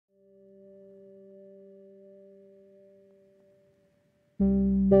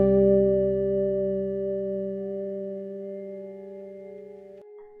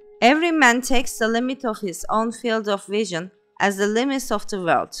Every man takes the limit of his own field of vision as the limits of the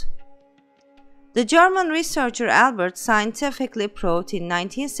world. The German researcher Albert scientifically proved in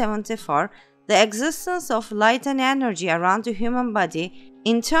 1974 the existence of light and energy around the human body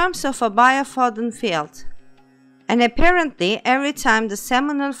in terms of a biophoton field. And apparently, every time the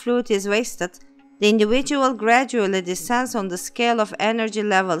seminal fluid is wasted, the individual gradually descends on the scale of energy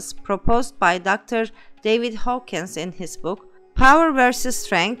levels proposed by Dr. David Hawkins in his book, Power versus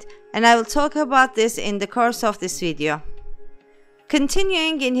Strength, and I will talk about this in the course of this video.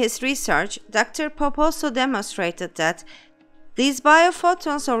 Continuing in his research, Dr. Pope also demonstrated that these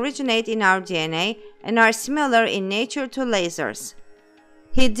biophotons originate in our DNA and are similar in nature to lasers.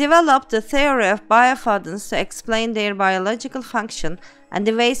 He developed the theory of biophotons to explain their biological function and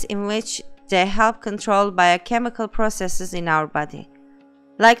the ways in which they help control biochemical processes in our body.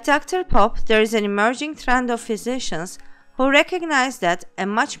 Like Dr. Pope, there is an emerging trend of physicians who recognize that a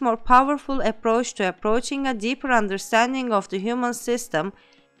much more powerful approach to approaching a deeper understanding of the human system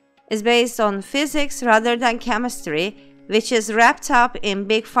is based on physics rather than chemistry, which is wrapped up in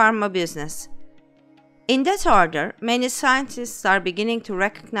big pharma business. In that order, many scientists are beginning to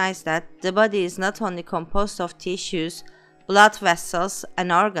recognize that the body is not only composed of tissues, blood vessels,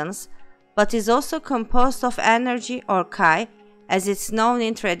 and organs, but is also composed of energy or Qi, as it's known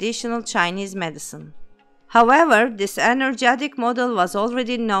in traditional Chinese medicine. However, this energetic model was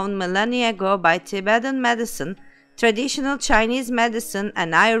already known millennia ago by Tibetan medicine, traditional Chinese medicine,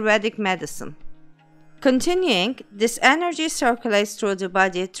 and Ayurvedic medicine. Continuing, this energy circulates through the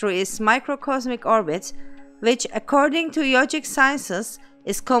body through its microcosmic orbit, which, according to yogic sciences,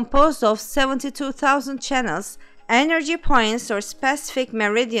 is composed of 72,000 channels, energy points or specific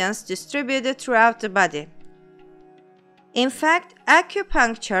meridians distributed throughout the body. In fact,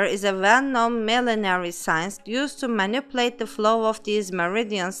 acupuncture is a well-known millenary science used to manipulate the flow of these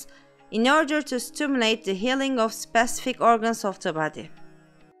meridians in order to stimulate the healing of specific organs of the body.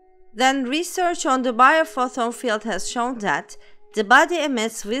 Then research on the biophoton field has shown that the body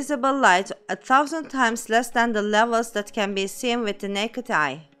emits visible light 1,000 times less than the levels that can be seen with the naked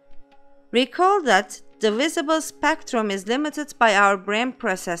eye. Recall that the visible spectrum is limited by our brain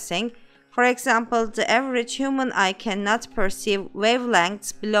processing. For example, the average human eye cannot perceive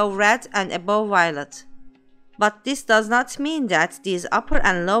wavelengths below red and above violet. But this does not mean that these upper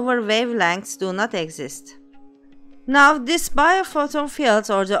and lower wavelengths do not exist. Now, this biophoton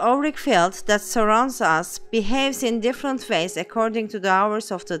field or the auric field that surrounds us behaves in different ways according to the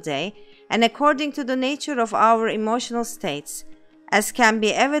hours of the day and according to the nature of our emotional states, as can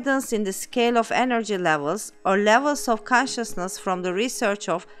be evidenced in the scale of energy levels or levels of consciousness from the research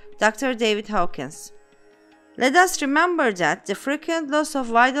of Dr. David Hawkins. Let us remember that the frequent loss of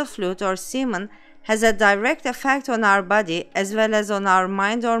vital fluid or semen has a direct effect on our body as well as on our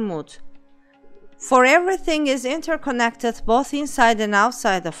mind or mood. For everything is interconnected both inside and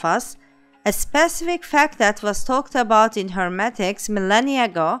outside of us, a specific fact that was talked about in hermetics millennia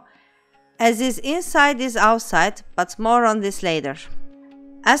ago, as is inside is outside, but more on this later.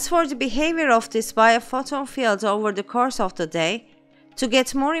 As for the behavior of this biophoton field over the course of the day, to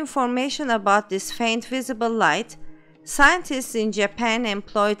get more information about this faint visible light, scientists in Japan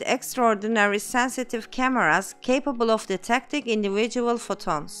employed extraordinary sensitive cameras capable of detecting individual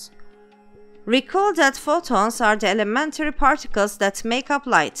photons. Recall that photons are the elementary particles that make up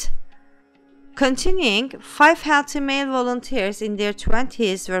light. Continuing, 5 healthy male volunteers in their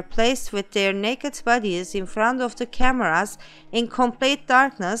 20s were placed with their naked bodies in front of the cameras in complete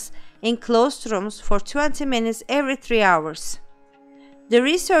darkness in closed rooms for 20 minutes every 3 hours. The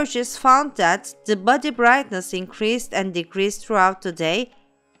researchers found that the body brightness increased and decreased throughout the day,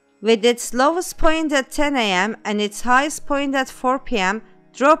 with its lowest point at 10 a.m. and its highest point at 4 p.m.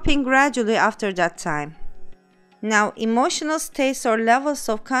 dropping gradually after that time. Now, emotional states or levels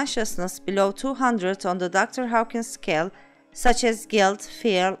of consciousness below 200 on the Dr. Hawkins scale, such as guilt,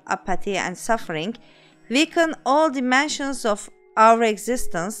 fear, apathy, and suffering, weaken all dimensions of our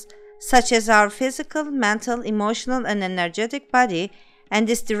existence, such as our physical, mental, emotional, and energetic body, and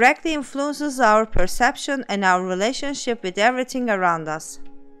this directly influences our perception and our relationship with everything around us.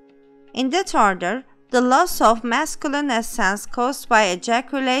 In that order, the loss of masculine essence caused by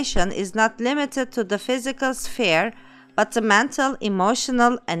ejaculation is not limited to the physical sphere, but the mental,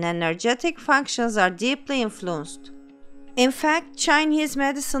 emotional, and energetic functions are deeply influenced. In fact, Chinese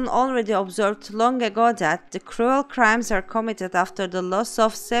medicine already observed long ago that the cruel crimes are committed after the loss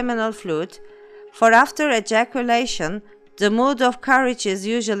of seminal fluid, for after ejaculation, the mood of courage is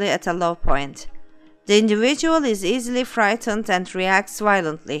usually at a low point. The individual is easily frightened and reacts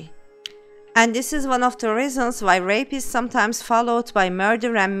violently. And this is one of the reasons why rape is sometimes followed by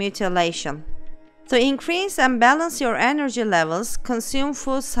murder and mutilation. To increase and balance your energy levels, consume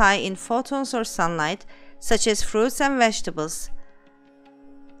foods high in photons or sunlight, such as fruits and vegetables.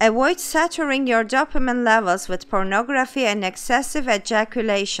 Avoid saturating your dopamine levels with pornography and excessive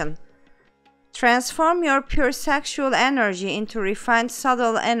ejaculation. Transform your pure sexual energy into refined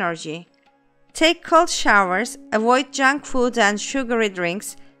subtle energy. Take cold showers, avoid junk food and sugary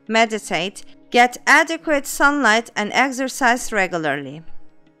drinks, meditate, get adequate sunlight and exercise regularly.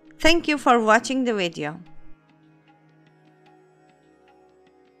 Thank you for watching the video.